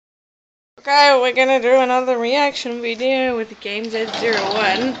Okay, we're gonna do another reaction video with the Games Edge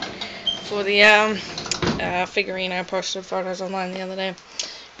 01 for the figurine I posted photos online the other day.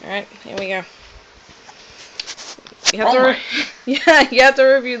 Alright, here we go. You have yeah, you have to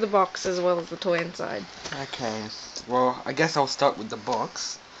review the box as well as the toy inside. Okay, well, I guess I'll start with the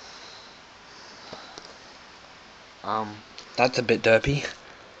box. That's a bit derpy.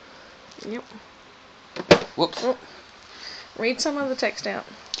 Yep. Whoops. Oh. Read some of the text out.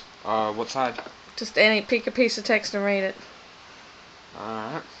 What side? Just pick a piece of text and read it.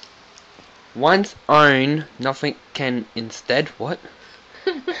 Alright. One's own, nothing can instead. What?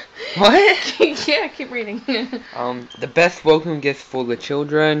 What? Yeah, keep reading. The best welcome gift for the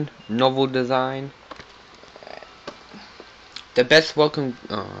children. Novel design. The best welcome.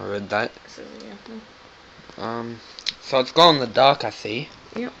 Oh, I read that. So it's gone in the dark, I see.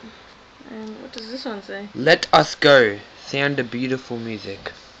 Yep. And what does this one say? Let us go. Sound of beautiful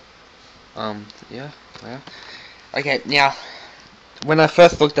music. Yeah. Okay, now, when I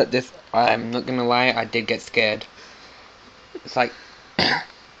first looked at this, I'm not gonna lie, I did get scared. It's like,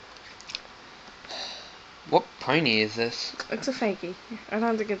 what pony is this? It's a Fakie. I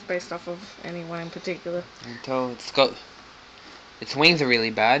don't think it's based off of anyone in particular. Until its wings are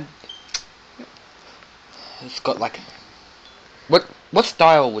really bad. Yep. It's got like, what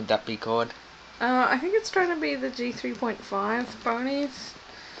style would that be called? I think it's trying to be the G3.5 ponies.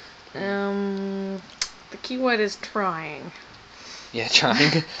 The keyword is trying. Yeah,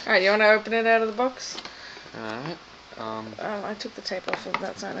 trying. Alright, you want to open it out of the box? Alright. I took the tape off of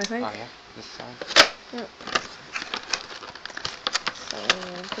that side, I think. Oh yeah, this side. Yep. So,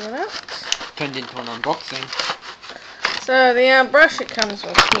 pull it out. Turned into an unboxing. So, the brush it comes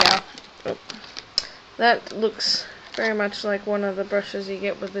with here. Oh. That looks very much like one of the brushes you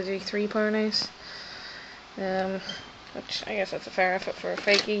get with the G3 ponies. Which I guess that's a fair effort for a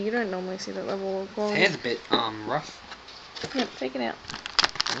Fakie. You don't normally see that level of quality. It is a bit rough. Yep, take it out.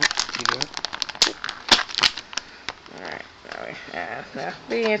 Yep, you do it. Alright, now,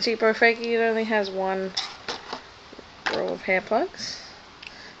 being a cheapo Fakie, it only has one row of hair plugs.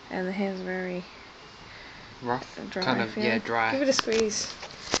 And the hair's very rough, dry, kind of, yeah, dry. Give it a squeeze.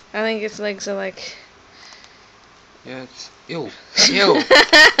 I think its legs are like... Yeah, it's... Ew. Ew.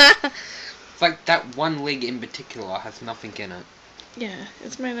 It's like that one leg in particular has nothing in it. Yeah,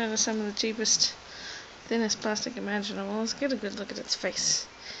 it's made out of some of the cheapest, thinnest plastic imaginable. Let's get a good look at its face.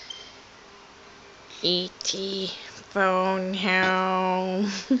 E.T. phone home.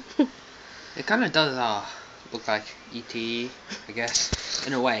 It kind of does look like E.T., I guess,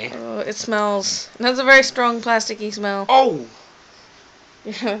 in a way. Oh, it smells. It has a very strong plasticky smell. Oh!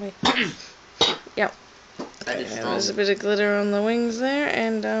 Yep. That is strong. There's a bit of glitter on the wings there,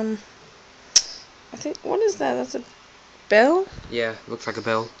 and I think, what is that? That's a bell? Yeah, looks like a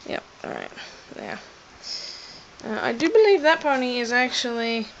bell. Yep, alright. Yeah. I do believe that pony is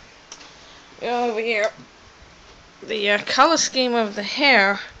actually over here. The color scheme of the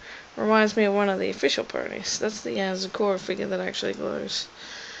hair reminds me of one of the official ponies. That's the Zakora figure that actually glows.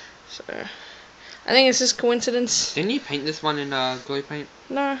 So, I think it's just coincidence. Didn't you paint this one in glue paint?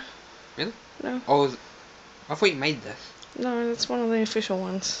 No. Really? No. Oh, I thought you made this. No, that's one of the official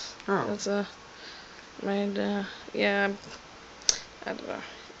ones. Oh. That's made, yeah, I don't know.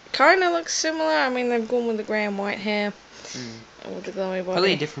 Kinda looks similar. I mean, they've gone with the grey and white hair. And with the glowy body.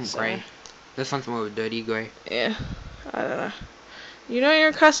 Probably a different grey. This one's more of a dirty grey. Yeah, I don't know. You know you're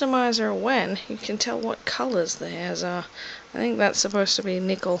a customizer when you can tell what colours the hairs are. I think that's supposed to be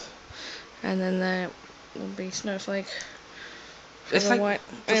nickel. And then there will be snowflake. It's like, white.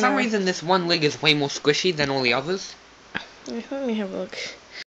 for some reason, this one leg is way more squishy than all the others. Let me have a look.